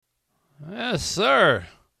Yes, sir.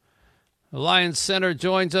 The Lions center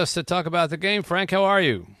joins us to talk about the game. Frank, how are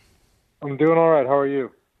you? I'm doing all right. How are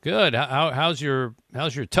you? Good. How's your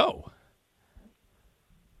toe?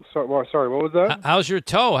 Sorry, what was that? How's your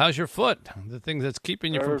toe? How's your foot? The thing that's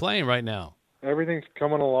keeping you from playing right now. Everything's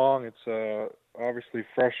coming along. It's obviously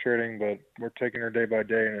frustrating, but we're taking it day by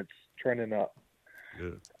day, and it's trending up.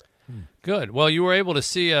 Good. Well, you were able to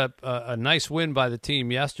see a nice win by the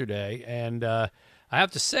team yesterday, and I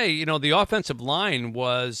have to say, the offensive line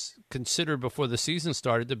was considered before the season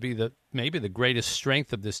started to be maybe the greatest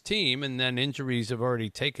strength of this team, and then injuries have already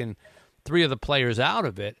taken 3 of the players out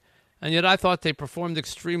of it, and yet I thought they performed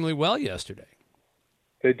extremely well yesterday.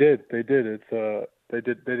 They did. It's they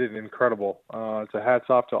did incredible. It's a hats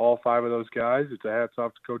off to all 5 of those guys. It's a hats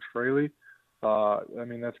off to Coach Fraley.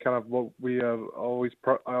 That's kind of what we have always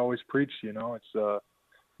preach. It's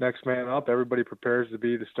next man up. Everybody prepares to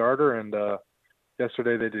be the starter, and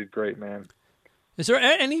yesterday they did great, man. Is there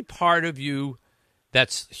any part of you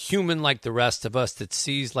that's human like the rest of us that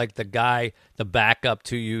sees like the guy, the backup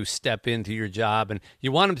to you, step into your job, and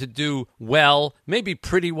you want him to do well, maybe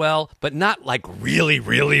pretty well, but not like really,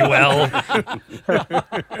 really well?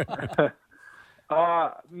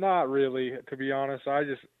 Not really, to be honest. I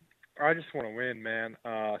just want to win, man.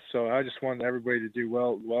 So I just want everybody to do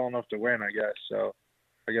well enough to win, I guess. So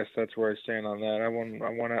I guess that's where I stand on that. I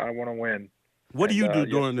want to win. What do you do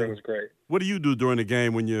during it was great. What do you do during the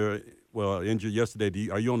game when you're injured yesterday?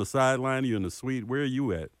 Are you on the sideline? Are you in the suite? Where are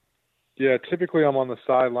you at? Yeah, typically I'm on the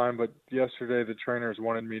sideline, but yesterday the trainers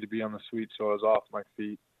wanted me to be on the suite, so I was off my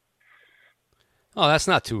feet. Oh, that's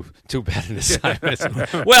not too bad an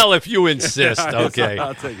assignment. Well, if you insist, okay.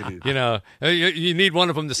 I'll take it easy. You need one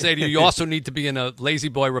of them to say to you, you also need to be in a lazy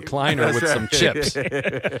boy recliner with some chips.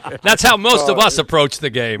 That's how most of us approach the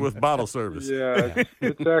game. With bottle service. Yeah,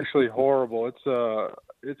 it's actually horrible.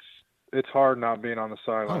 It's hard not being on the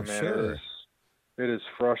sideline, man. Sure. It is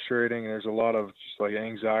frustrating. There's a lot of just like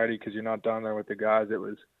anxiety because you're not down there with the guys. It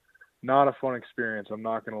was not a fun experience. I'm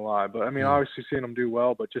not going to lie. But obviously seeing them do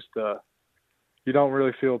well, but just you don't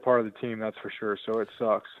really feel a part of the team, that's for sure. So it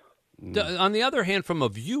sucks. On the other hand, from a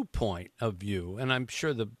viewpoint of view, and I'm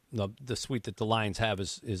sure the suite that the Lions have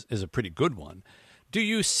is a pretty good one. Do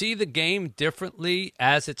you see the game differently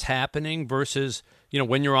as it's happening versus,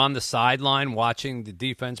 when you're on the sideline watching the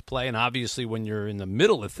defense play, and obviously when you're in the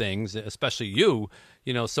middle of things, especially you,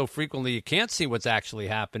 so frequently you can't see what's actually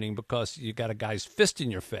happening because you got a guy's fist in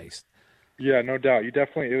your face. Yeah, no doubt. You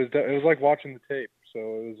definitely it was like watching the tape. So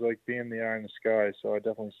it was like being the eye in the sky. So I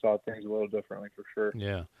definitely saw things a little differently for sure.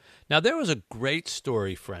 Yeah. Now, there was a great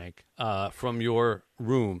story, Frank, from your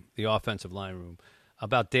room, the offensive line room,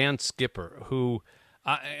 about Dan Skipper, who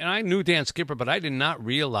and I knew Dan Skipper, but I did not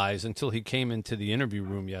realize until he came into the interview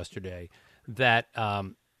room yesterday that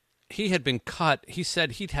he had been cut. He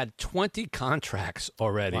said he'd had 20 contracts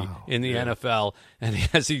already in the NFL. And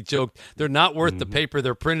as he joked, they're not worth the paper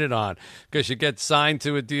they're printed on because you get signed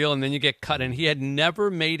to a deal and then you get cut. And he had never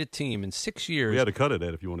made a team in 6 years. We had to cut it,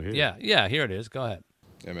 Ed, if you want to hear it. Yeah, here it is. Go ahead.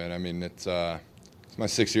 Yeah, man. It's my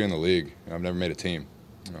 6th year in the league. I've never made a team.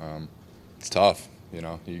 It's tough. You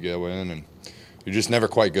go in and you're just never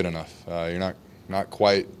quite good enough. You're not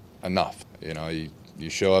quite enough. You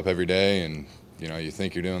show up every day and you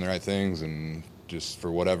think you're doing the right things, and just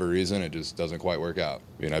for whatever reason, it just doesn't quite work out.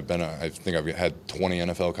 I think I've had 20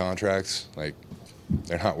 NFL contracts. Like,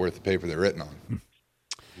 they're not worth the paper they're written on.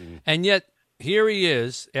 And yet, here he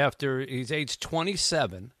is after he's age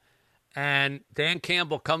 27, and Dan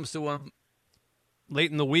Campbell comes to him late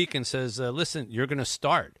in the week and says, listen, you're going to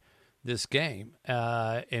start this game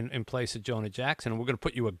in place of Jonah Jackson, and we're going to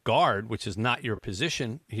put you a guard, which is not your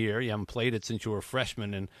position here. You haven't played it since you were a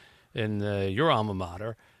freshman in your alma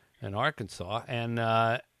mater in Arkansas, and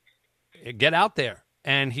get out there.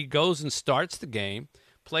 And he goes and starts the game,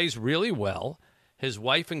 plays really well. His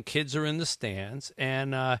wife and kids are in the stands,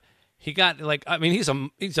 and he got he's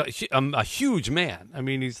a huge man.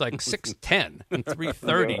 He's like 6'10" and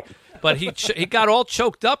 330, but he got all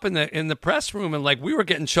choked up in the press room, and we were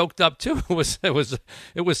getting choked up too.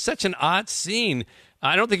 It was such an odd scene.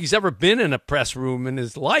 I don't think he's ever been in a press room in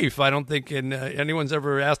his life. I don't think anyone's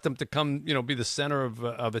ever asked him to come, be the center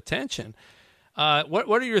of attention. What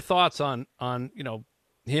are your thoughts on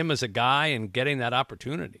him as a guy and getting that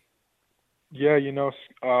opportunity? Yeah,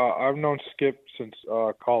 I've known Skip since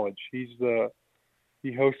college. He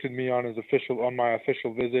hosted me on my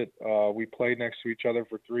official visit. We played next to each other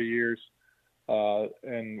for 3 years,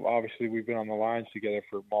 and obviously we've been on the lines together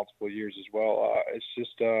for multiple years as well. It's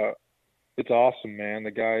just it's awesome, man.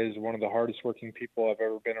 The guy is one of the hardest working people I've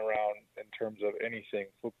ever been around in terms of anything,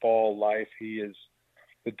 football, life. He is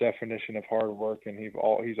the definition of hard work, and he's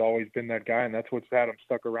always been that guy, and that's what's had him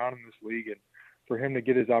stuck around in this league. And for him to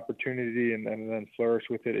get his opportunity and then flourish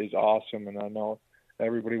with it is awesome. And I know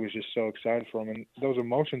everybody was just so excited for him, and those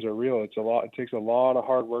emotions are real. It takes a lot of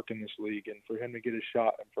hard work in this league, and for him to get his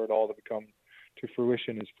shot and for it all to come to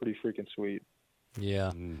fruition is pretty freaking sweet.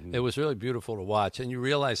 Yeah, It was really beautiful to watch, and you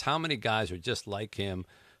realize how many guys are just like him,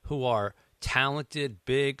 who are talented,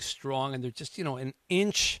 big, strong, and they're just an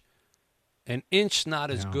inch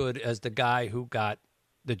not as good as the guy who got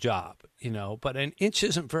the job, but an inch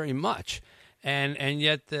isn't very much, and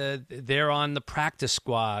yet they're on the practice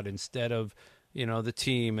squad instead of the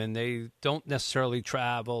team, and they don't necessarily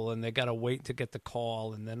travel, and they got to wait to get the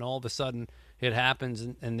call, and then all of a sudden it happens,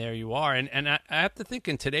 and there you are. And I have to think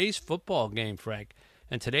in today's football game, Frank,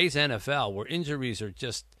 and today's NFL, where injuries are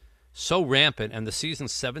just so rampant, and the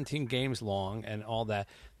season's 17 games long and all that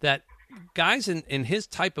guys in his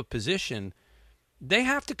type of position, they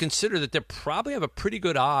have to consider that they probably have a pretty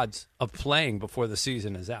good odds of playing before the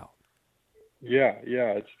season is out. Yeah,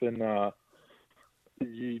 it's been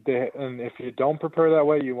and if you don't prepare that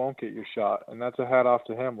way, you won't get your shot, and that's a hat off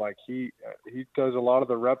to him. Like he does a lot of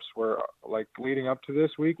the reps where, like, leading up to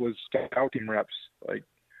this week was scouting reps, like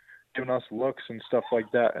giving us looks and stuff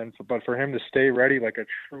like that. But for him to stay ready like a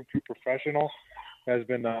true professional has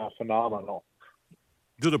been phenomenal.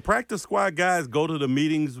 Do the practice squad guys go to the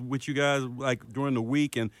meetings with you guys like during the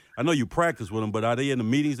week? And I know you practice with them, but are they in the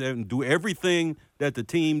meetings and do everything that the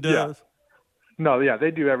team does? Yeah. No, yeah, they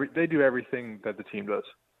do everything that the team does.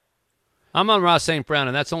 I'm on Ross St. Brown,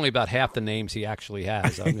 and that's only about half the names he actually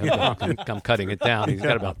has. I'm cutting it down. He's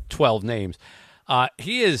got about 12 names.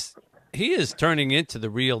 He is turning into the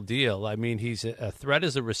real deal. I mean, he's a threat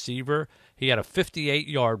as a receiver. He had a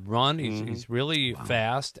 58-yard run. He's really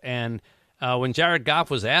fast. And when Jared Goff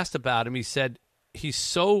was asked about him, he said he's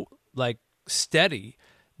so steady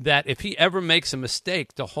that if he ever makes a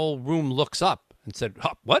mistake, the whole room looks up and said,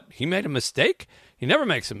 "What? He made a mistake? He never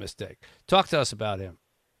makes a mistake." Talk to us about him.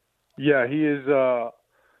 Yeah, he is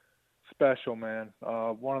special, man.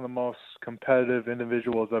 One of the most competitive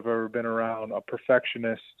individuals I've ever been around. A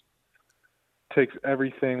perfectionist. Takes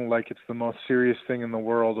everything like it's the most serious thing in the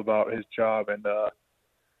world about his job, and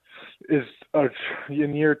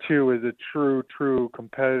in year 2 is a true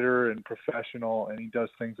competitor and professional, and he does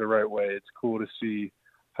things the right way. It's cool to see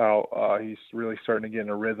how he's really starting to get in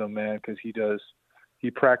a rhythm, man, because he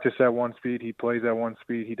practices at one speed, he plays at one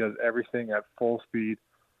speed, he does everything at full speed,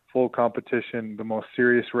 full competition, the most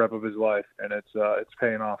serious rep of his life, and it's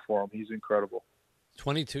paying off for him. He's incredible.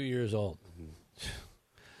 22 years old.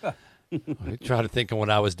 I try to think of what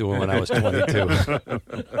I was doing when I was 22.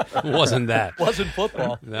 Wasn't that. Wasn't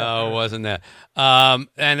football. No, it wasn't that.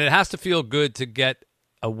 And it has to feel good to get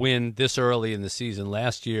a win this early in the season.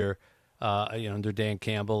 Last year, under Dan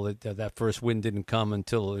Campbell, that first win didn't come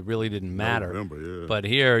until it really didn't matter. November, yeah. But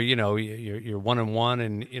here, you're 1-1,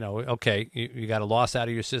 and okay, you got a loss out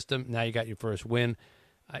of your system. Now you got your first win.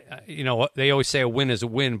 They always say a win is a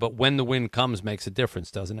win, but when the win comes, makes a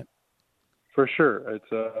difference, doesn't it? For sure, it's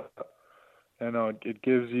it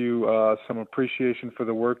gives you some appreciation for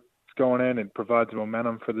the work that's going in. It provides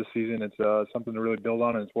momentum for the season. It's something to really build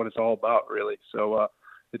on, and it's what it's all about, really. So.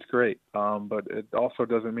 It's great, but it also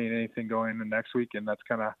doesn't mean anything going into next week, and that's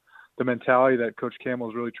kind of the mentality that Coach Campbell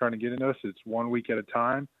is really trying to get into us. It's 1 week at a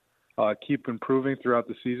time, keep improving throughout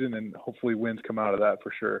the season, and hopefully wins come out of that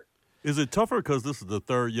for sure. Is it tougher because this is the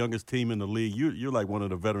third youngest team in the league? You're like one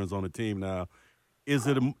of the veterans on the team now. Is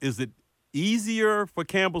it easier for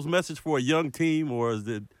Campbell's message for a young team, or is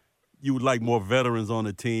it you would like more veterans on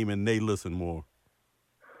the team and they listen more?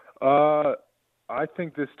 I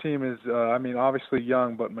think this team is, obviously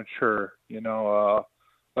young but mature.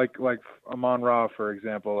 Like Amon-Ra, for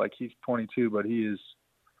example. Like, he's 22, but he is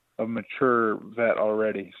a mature vet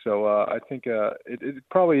already. So I think it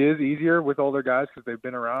probably is easier with older guys because they've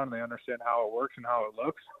been around and they understand how it works and how it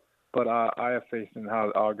looks. But I have faith in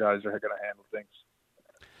how our guys are going to handle things.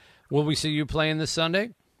 Will we see you playing this Sunday?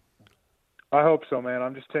 I hope so, man.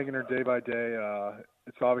 I'm just taking her day by day.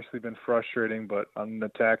 It's obviously been frustrating, but I'm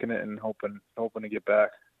attacking it and hoping to get back.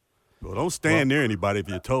 Well, don't stand near anybody if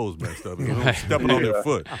your toes messed up. Don't stepping on their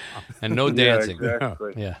foot. And no dancing. Yeah,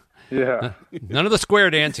 exactly. Yeah. None of the square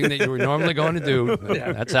dancing that you were normally going to do.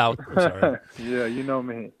 That's out. I'm sorry. Yeah, you know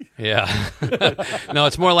me. Yeah. No,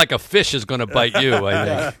 it's more like a fish is going to bite you,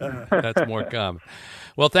 I think. That's more common.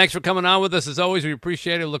 Well, thanks for coming on with us. As always, we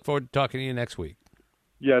appreciate it. Look forward to talking to you next week.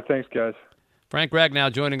 Yeah, thanks, guys. Frank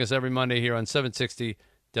Ragnow joining us every Monday here on 760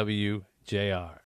 WJR.